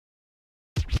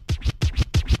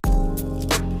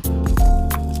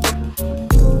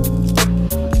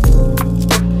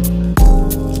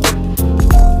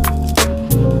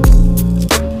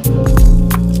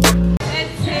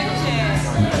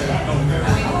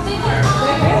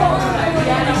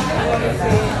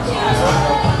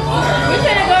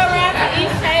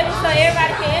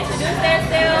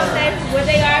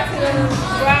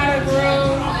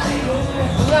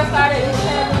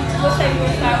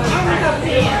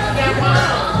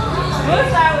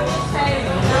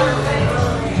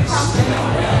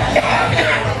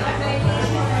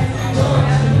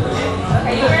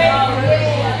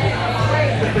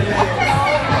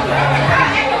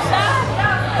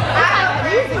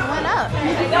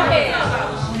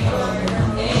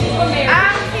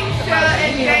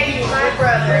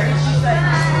brother.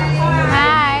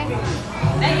 Hi.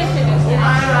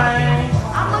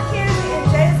 I'm a Kennedy and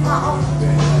Jay's my uncle.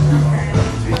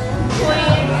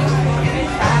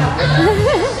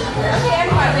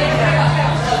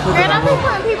 Girl, don't be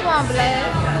putting people on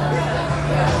blast.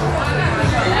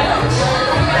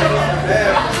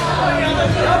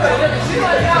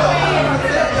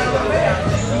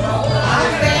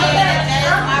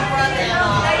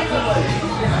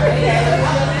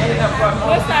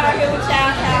 We'll start out here with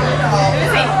y'all.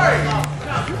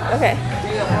 Okay.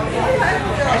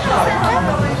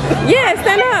 Yeah,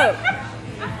 stand up.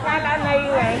 I know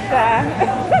you ain't shy.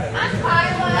 I'm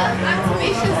Kyla. I'm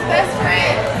Tamisha's best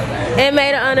friend. And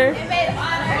maid of honor. And maid of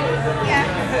honor. Yeah.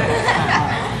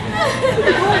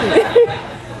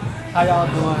 How y'all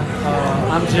doing?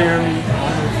 I'm Jeremy.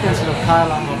 I'm an extension of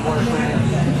Kyla. I'm a boyfriend.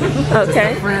 Okay.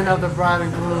 Friend of the bride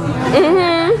and groom.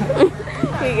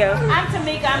 Here you go. I'm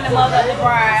Tamika. I'm the mother of the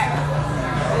bride.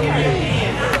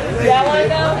 Y'all want to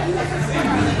go?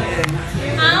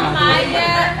 I'm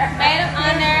Maya, maid of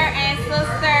honor and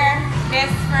sister,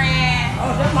 best friend.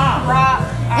 Rock.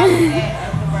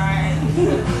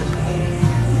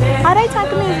 Oh, they took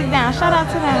the music down. Shout out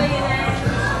to them.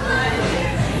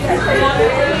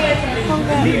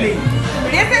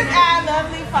 This is our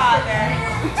lovely father.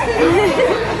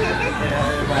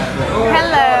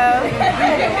 Hello.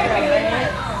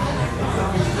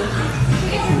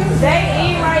 They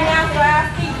eat right now, so I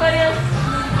speak for them.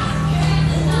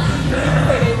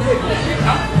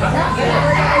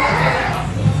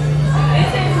 This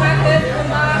is my cousin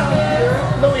Marvin.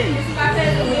 Louise. This is my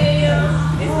cousin William.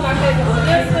 This is my cousin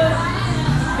Melissa.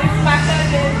 This is my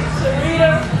cousin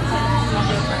Sharita.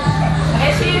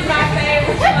 And she is my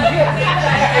favorite.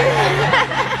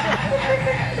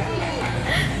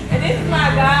 And this is my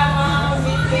godmom,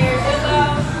 Miss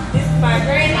Marillo. This is my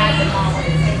granny.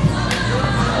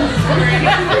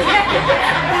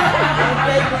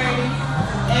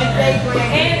 And Jay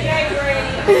Granny.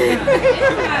 This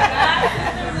is my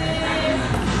godsister Liz.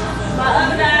 My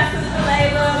other godsister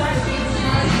Layla.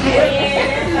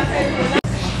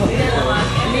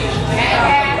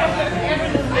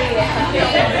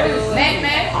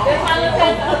 There's my little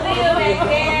cousin Aaliyah back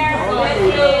there.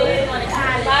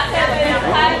 My cousin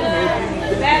Kyla.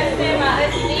 That's been my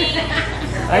auntie. And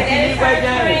that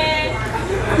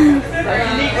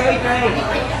is her friend.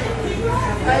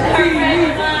 Her friend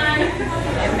Yvonne.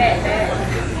 And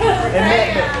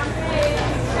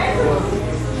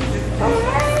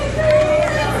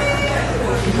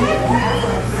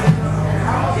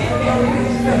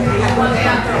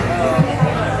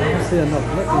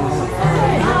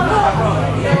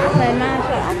Matt.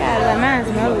 I gotta let mine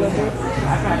smell a little bit.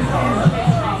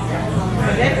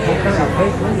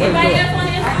 Anybody else want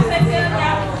to introduce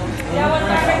themselves? Y'all want to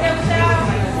start right there with y'all?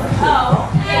 Oh,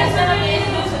 yeah, shut up and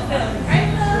introduce yourself.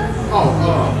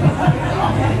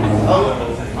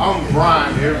 I'm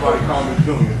Brian. Everybody call me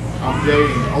Junior. I'm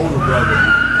Jay's older brother.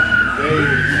 Jay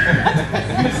is...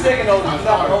 You're the second oldest,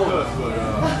 not the oldest. But,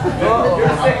 You're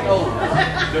the second oldest.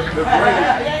 the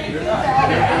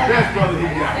best brother he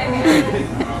got.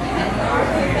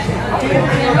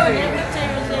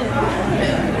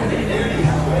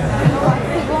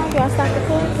 Y'all start the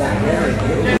pool?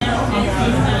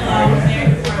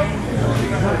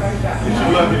 You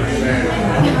love it, man.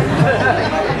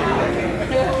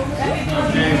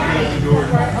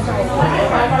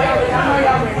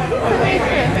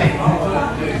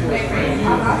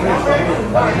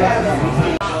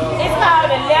 It's called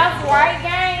the left-right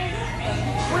game.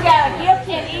 We got a gift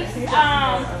in each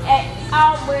at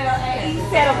each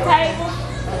set of tables.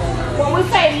 When we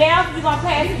say left, you're gonna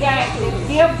pass the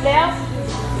gift left.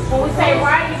 When we say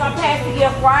right, you're gonna pass the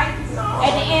gift right.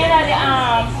 At the end of the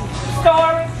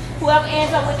story, whoever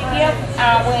ends up with the gift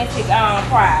wins the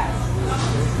prize.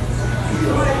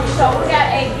 So we got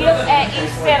a gift at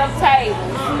each set of tables.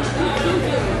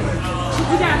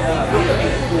 We got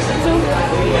two.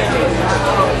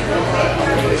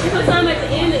 Put some at the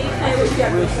end of each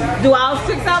table. Do all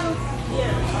 6 of them?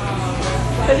 Yeah.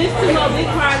 Because there's 2 more big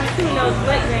prizes, 2 of those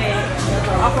black bags.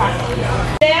 Okay.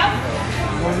 Left.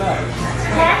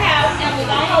 Her house, and was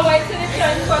on her way to the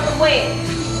church for the wedding.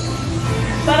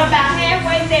 But about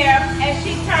halfway there, as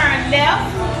she turned left,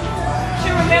 she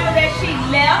remembered that she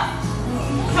left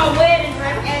her wedding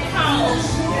dress at home,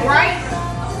 right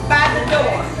by the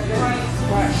door.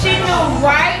 She knew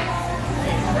right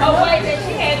away that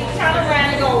she had to turn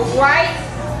around and go right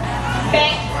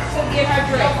back to get her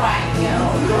dress.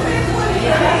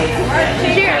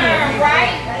 She turned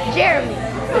right, Jeremy.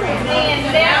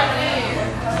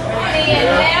 then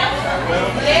left,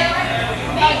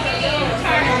 again,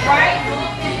 turning right,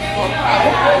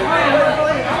 and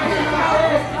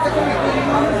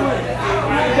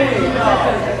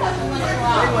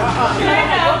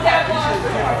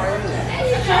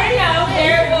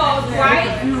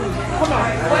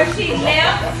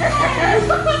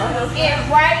is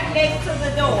right next to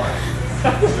the door.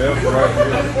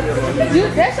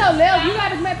 That's your left. You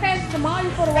gotta pass the mall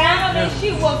for the right. Found that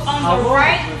she was on the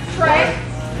right track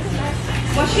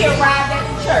when she arrived at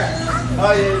the church.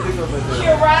 Oh yeah, you go back She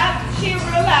arrived, she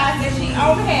realized that she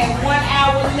only had 1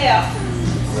 hour left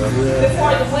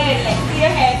before the wedding. And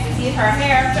still had to get her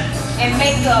hair and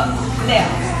makeup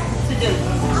left to do.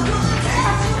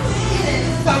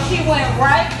 So she went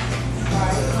right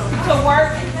to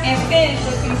work and finished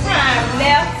with some time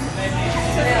left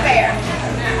to spare.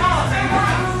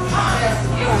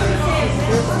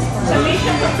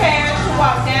 Tamisha prepared to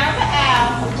walk down the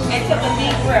aisle and took a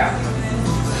deep breath.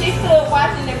 She stood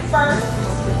watching first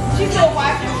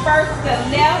the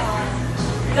left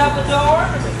double door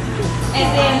and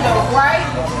then the right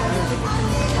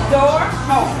door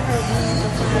open.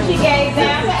 She gazed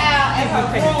down the aisle at her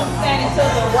groom standing to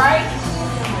the right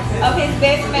of his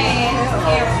best man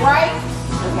and right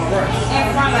in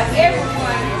front of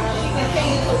everyone. She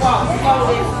continued to walk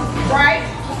slowly right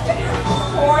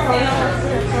toward him,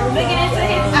 looking into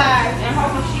his eyes and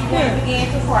hoping she wouldn't begin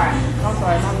to cry.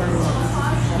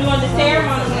 During the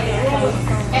ceremony, when the groom was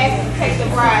asked to take the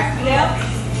bride's left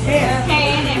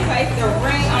hand and place the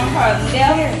ring on her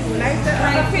left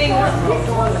ring finger,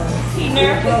 he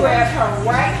nervously grabbed her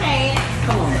right hand.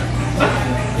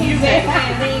 He bent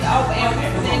and leaned over and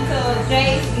whispered into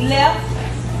Jay's left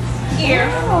ear.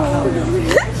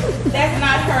 That's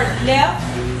not her left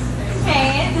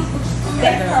hand,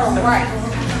 that's her right.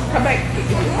 Come back.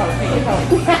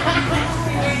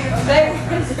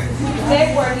 They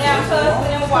were now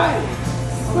husband and wife.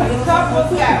 The couple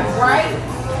got right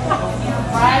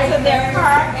to their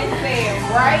car and said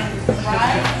right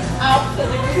out to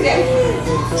the reception.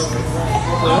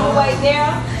 On the way there,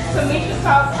 Tamisha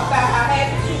talked about how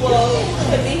happy she was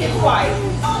to be his wife,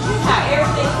 how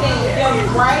everything seemed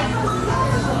just right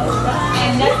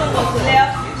and nothing was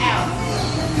left out.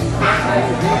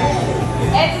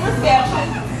 At the reception,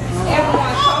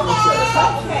 everyone talked to the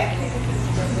couple happy.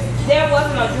 There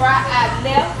wasn't a dry eye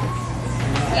left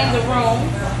in the room,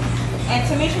 and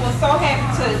Tamisha was so happy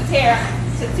to tear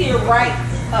right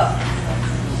up.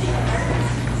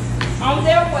 On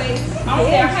their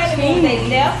honeymoon, they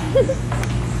left.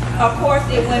 Of course,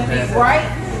 it wouldn't be right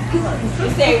to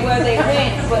say where they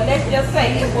went, but let's just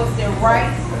say it was the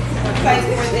right place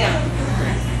for them.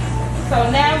 So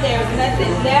now there's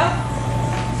nothing left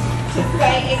to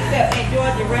say except enjoy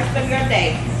the rest of your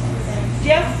day.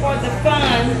 Just for the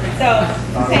fun, so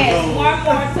pass one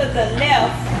more to the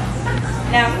left.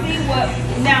 Now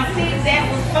see that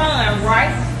was fun,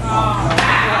 right?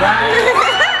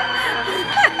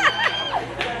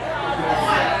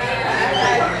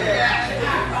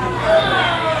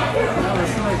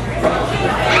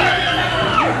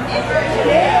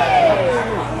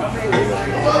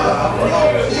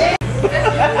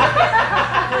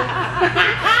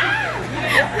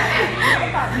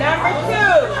 Number 2,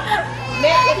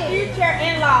 let the future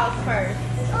in-laws first.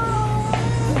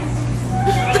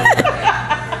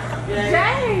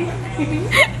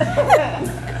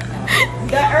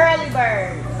 The early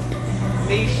bird.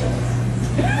 Nisha.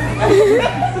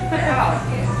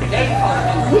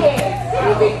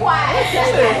 Yeah, be quiet.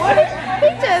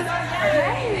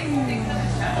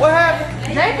 What happened?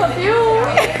 They confused.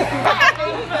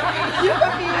 You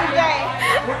confused, Jay.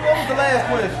 What was the last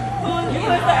question?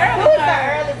 Who's the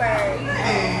early bird?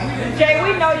 Jay, we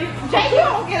know you. Jay, you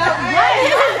don't get up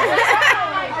late.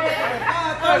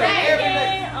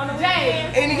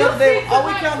 Any other day? Are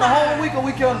we counting the whole week or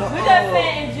we counting the? We just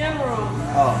saying in general.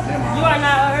 Oh, never mind. You are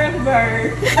not an early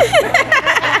bird.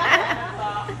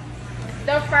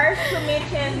 The first to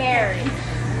mention marriage.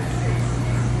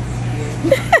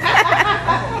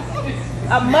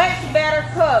 A much better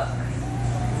cook.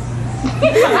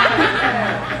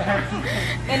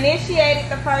 Initiated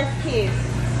the first kiss.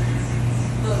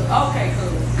 Okay,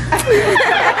 cool.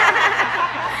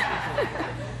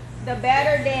 The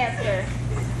better dancer.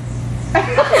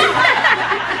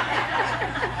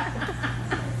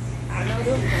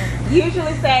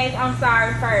 Usually says I'm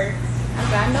sorry first. I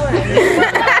said, I know that.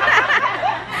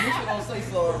 You should gonna say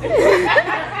sorry.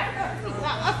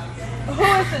 Who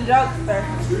is the jokester?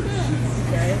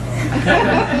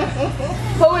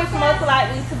 Who is most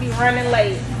likely to be running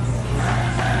late?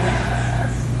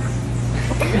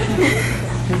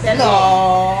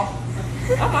 No.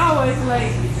 I'm always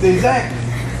late. Exactly.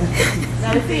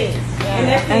 That's it. And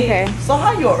that's it. Okay. So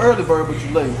how you an early bird but you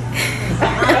late?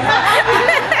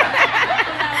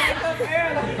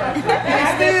 And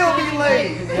still be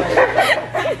late.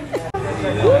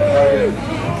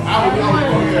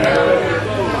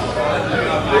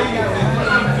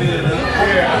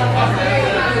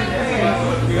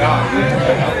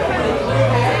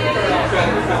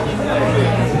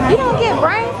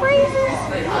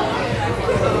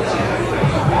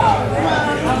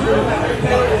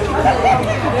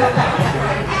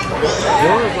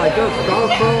 just golf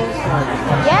balls?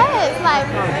 Yes, like.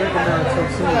 I'm drinking that too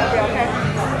soon. Okay.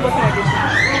 What can I get you?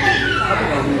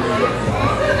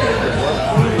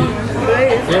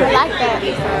 I like that.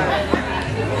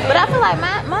 But I feel like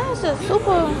mine's just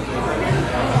super.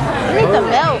 You need the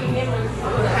milk.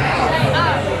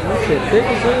 That shit thick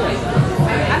as hell.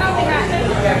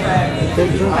 Thick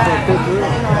drink for a thick girl.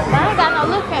 I ain't got no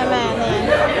liquor in mine then.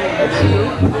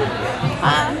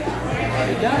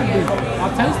 It gotta be. I'll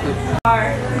taste it.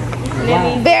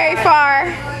 Very far.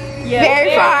 Yeah,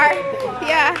 Very far.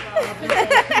 Yeah.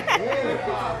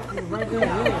 Right there,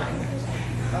 yeah.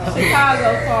 Chicago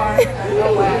far.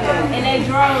 Oh, wow. And they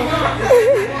drove.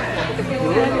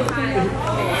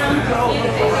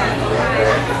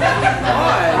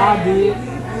 I did.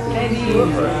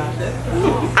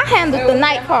 I handled the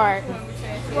night part.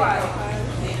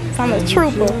 I'm a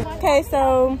trooper. Okay,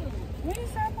 so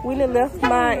we done left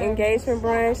my engagement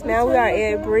brunch. Now we are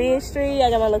at Bridge Street. I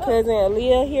got my little cousin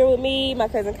Aaliyah here with me, my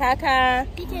cousin Kaka,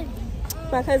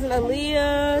 my cousin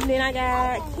Aaliyah. Then I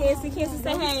got Kenzie. Kenzie,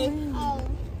 say hey.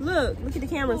 Look at the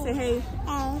camera. Say hey.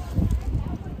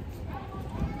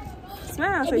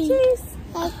 Smile. Say cheese.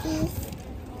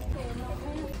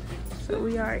 So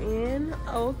we are in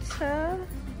Ulta.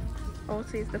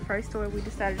 Ulta is the first store we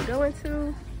decided to go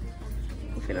into.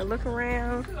 We're finna look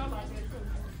around.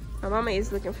 My mama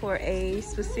is looking for a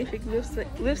specific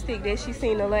lipstick that she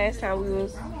seen the last time we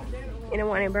was in the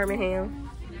one in Birmingham.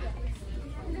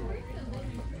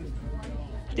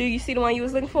 Do you see the one you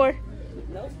was looking for?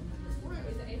 Nope.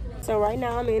 So right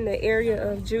now I'm in the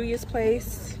area of Julia's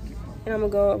place, and I'm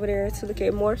gonna go over there to look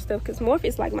at Morph stuff, because Morph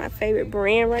is like my favorite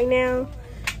brand right now.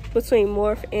 Between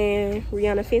Morph and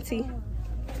Rihanna Fenty,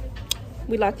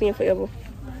 we locked in forever.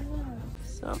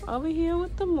 So I'm over here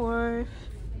with the Morph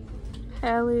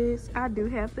palettes. I do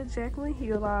have the Jaclyn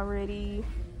Hill already.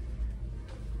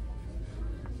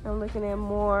 I'm looking at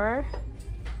more.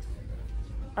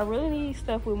 I really need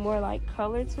stuff with more like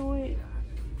color to it,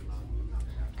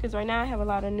 because right now I have a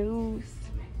lot of nudes.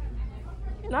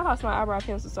 And I lost my eyebrow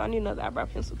pencil, so I need another eyebrow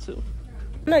pencil too.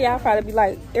 I know y'all probably be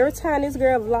like, every time this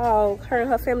girl vlog, her and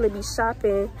her family be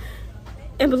shopping.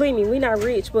 And believe me, we not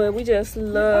rich, but we just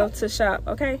love to shop,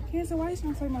 okay? You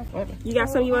got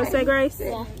something you want to say, Grace?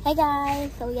 Yeah. Hey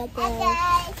guys, so we got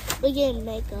the. We getting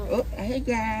makeup. Oh, hey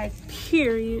guys.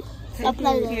 Period. Don't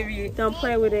play with it. Period. Don't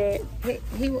play with it.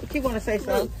 He want to say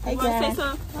something. Hey You want to say guys.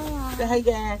 something? Say, hey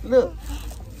guys. Look.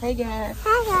 Hey guys.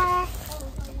 Hi guys.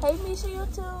 Hey, Misha, you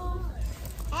too.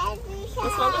 That's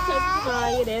my little cousin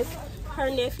Jamari. That's her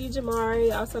nephew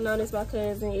Jamari, also known as my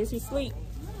cousin. Is he asleep?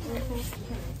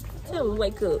 Tell him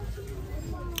wake up.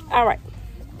 All right.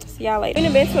 See y'all later.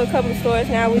 We've been to a couple of stores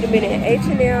now. We've been in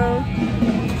H&M.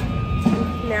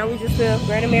 Now we just left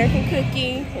Great American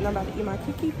Cookie, and I'm about to eat my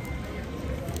cookie.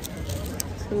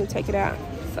 So let me take it out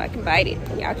so I can bite it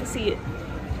and y'all can see it.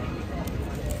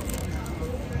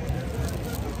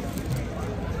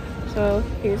 So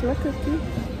here's my cookie.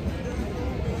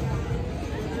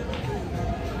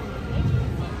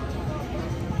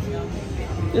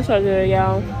 It's so good,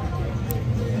 y'all.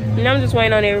 And I'm just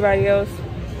waiting on everybody else.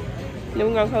 Then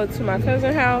we're gonna go to my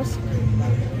cousin's house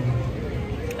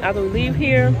after we leave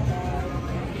here.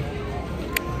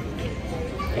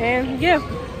 And yeah,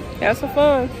 have some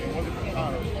fun.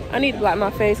 I need to block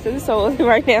my face because it's so ugly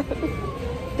right now.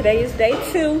 Today is day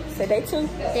 2. Say day 2.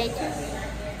 Day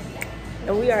 2.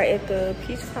 And we are at the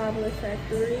Peach Cobbler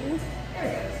Factory.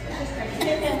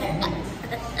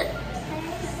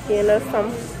 Getting us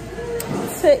some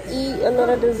to eat, a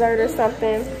little dessert or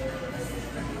something.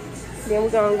 Then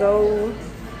we're gonna go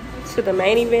to the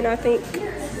main event, I think,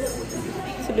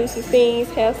 to do some things,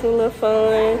 have some little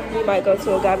fun. We might go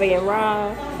to Agave and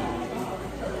Rye.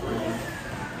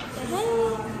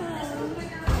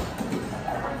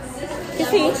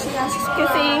 Kissy,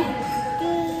 Kissy.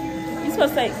 You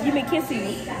supposed to say, give me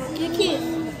Kissy. Good kiss.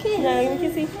 Kiss. No,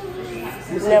 give me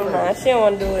Kissy. Never mind, she don't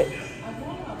want to do it.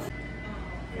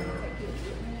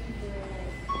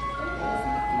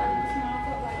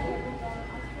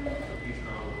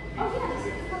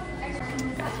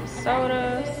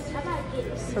 Sodas,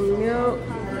 some milk,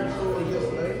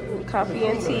 coffee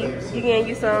and tea. You getting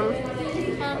you some?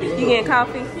 You getting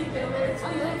coffee?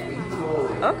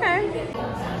 Okay.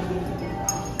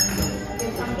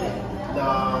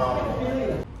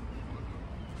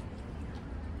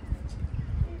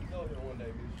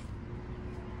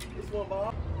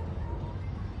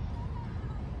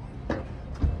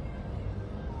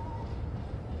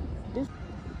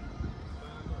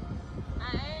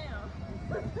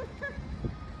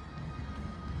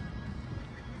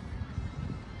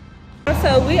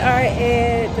 So we are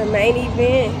at the main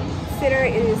event. center.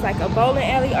 It is like a bowling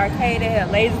alley, arcade, they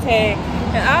have laser tag,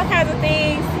 and all kinds of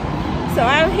things. So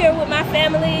I'm here with my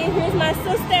family. Here's my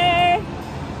sister,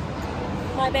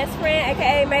 my best friend,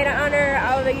 aka maid of honor,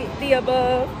 all of the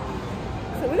above.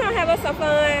 So we're gonna have us some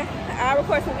fun. I'll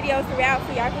record some videos throughout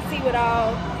so y'all can see what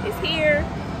all is here.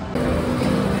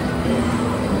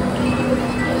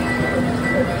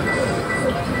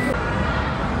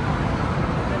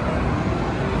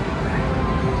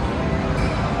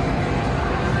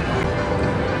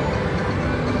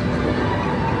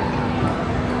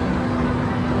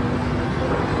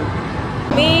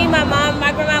 Me, my mom,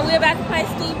 my grandma, we're about to play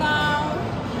skee ball.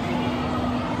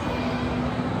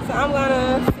 So I'm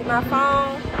gonna see my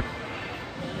phone.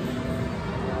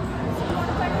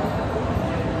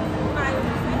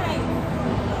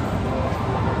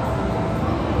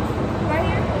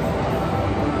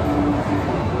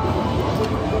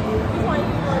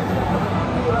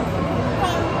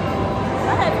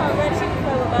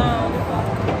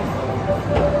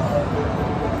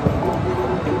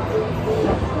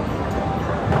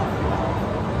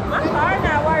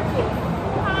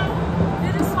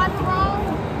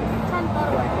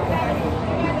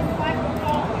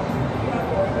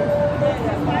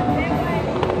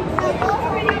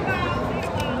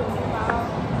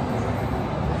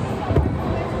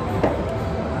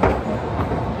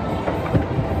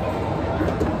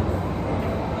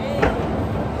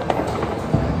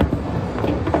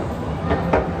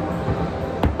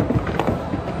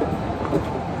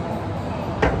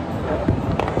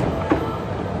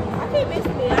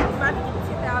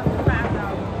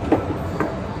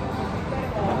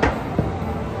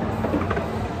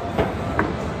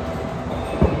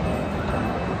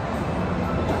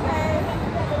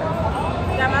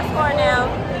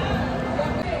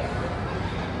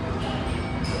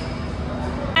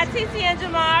 Titi and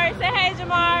Jamari. Say hey,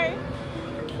 Jamari.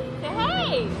 Say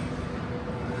hey.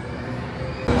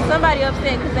 Somebody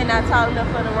upset because they're not tall enough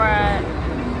for the ride.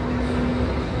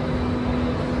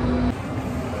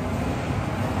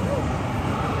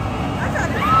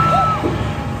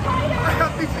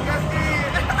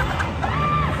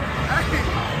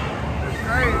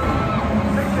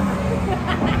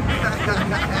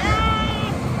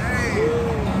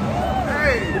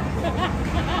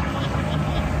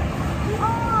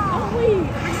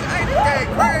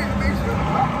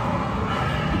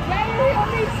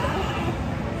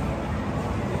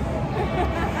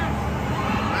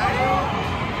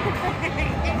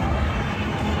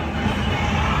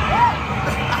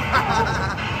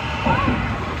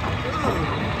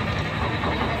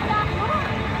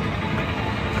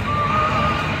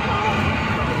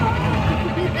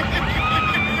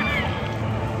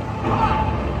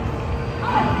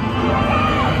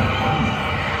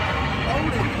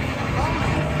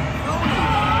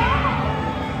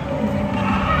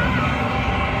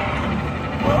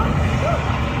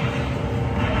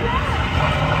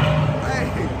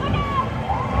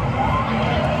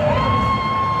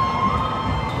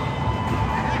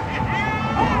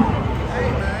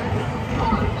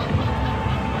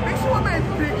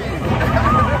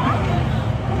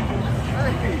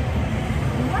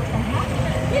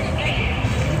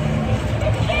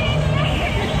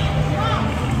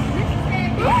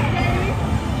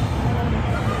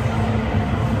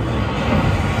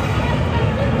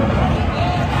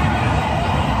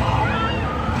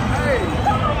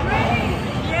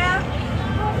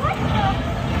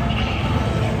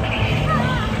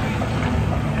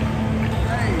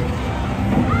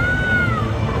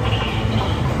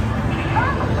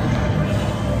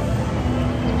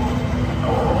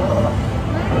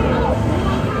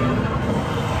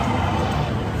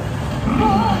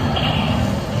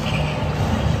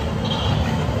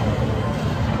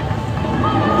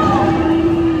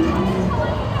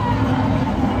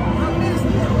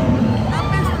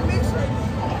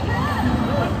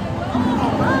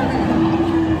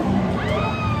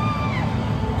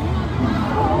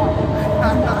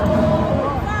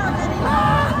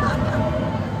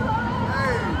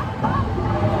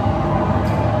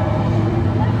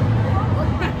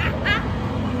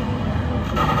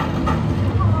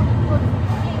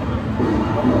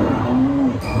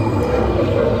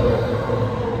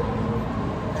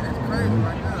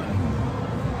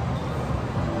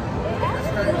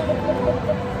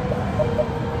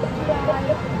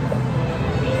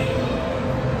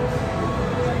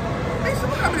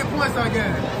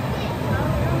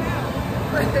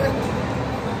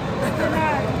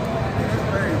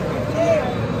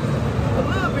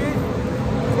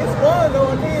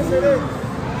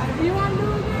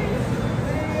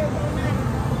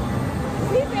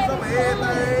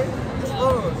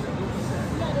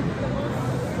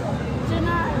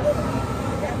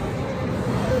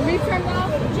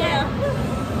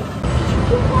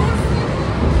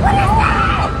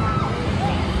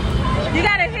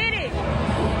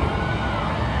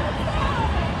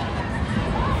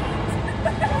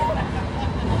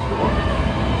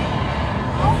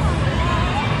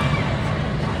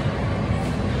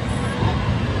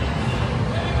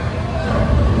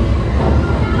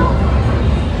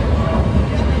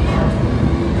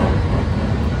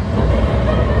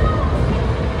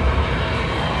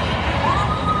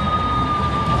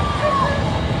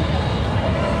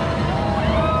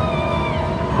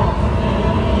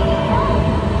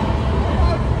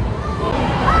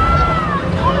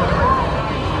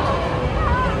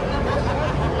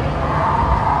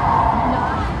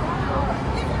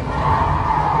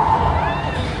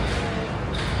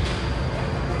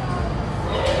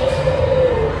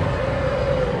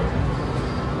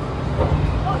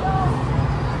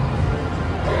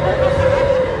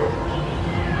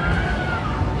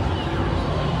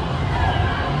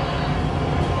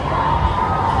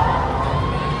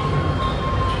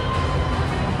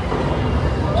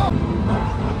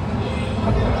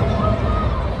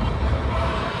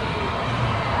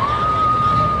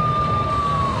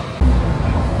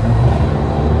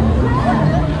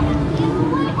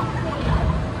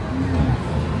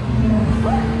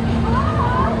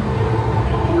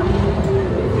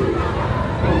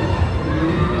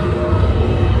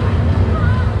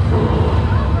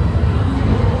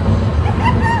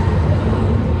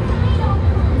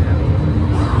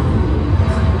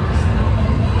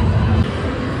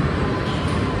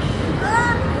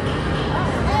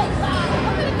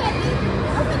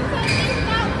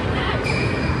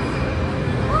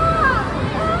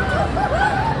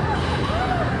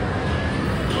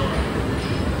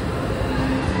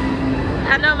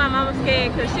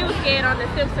 in because she was scared on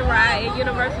the Simpson ride at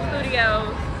Universal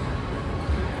Studios.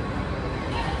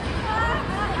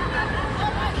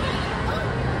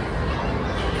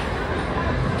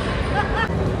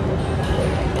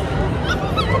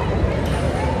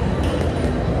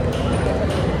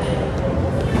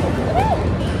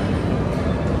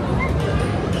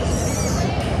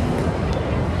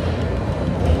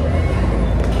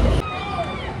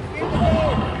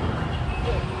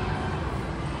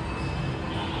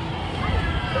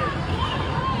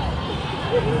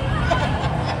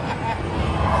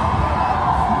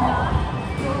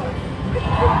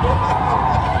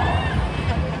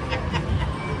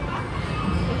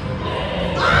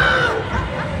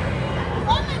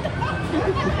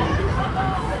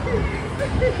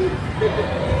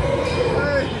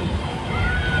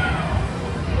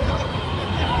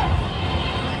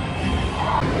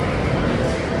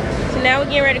 Now we're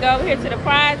getting ready to go over here to the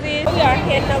prizes. We are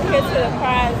heading over here to the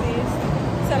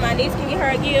prizes. So my niece can get her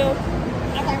a gift.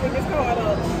 I can't read this card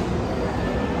up.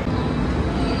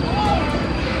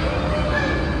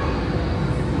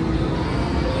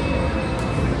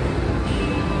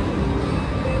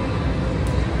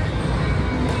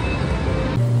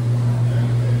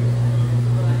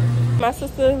 My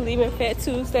sister leaving Fat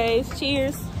Tuesdays.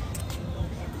 Cheers.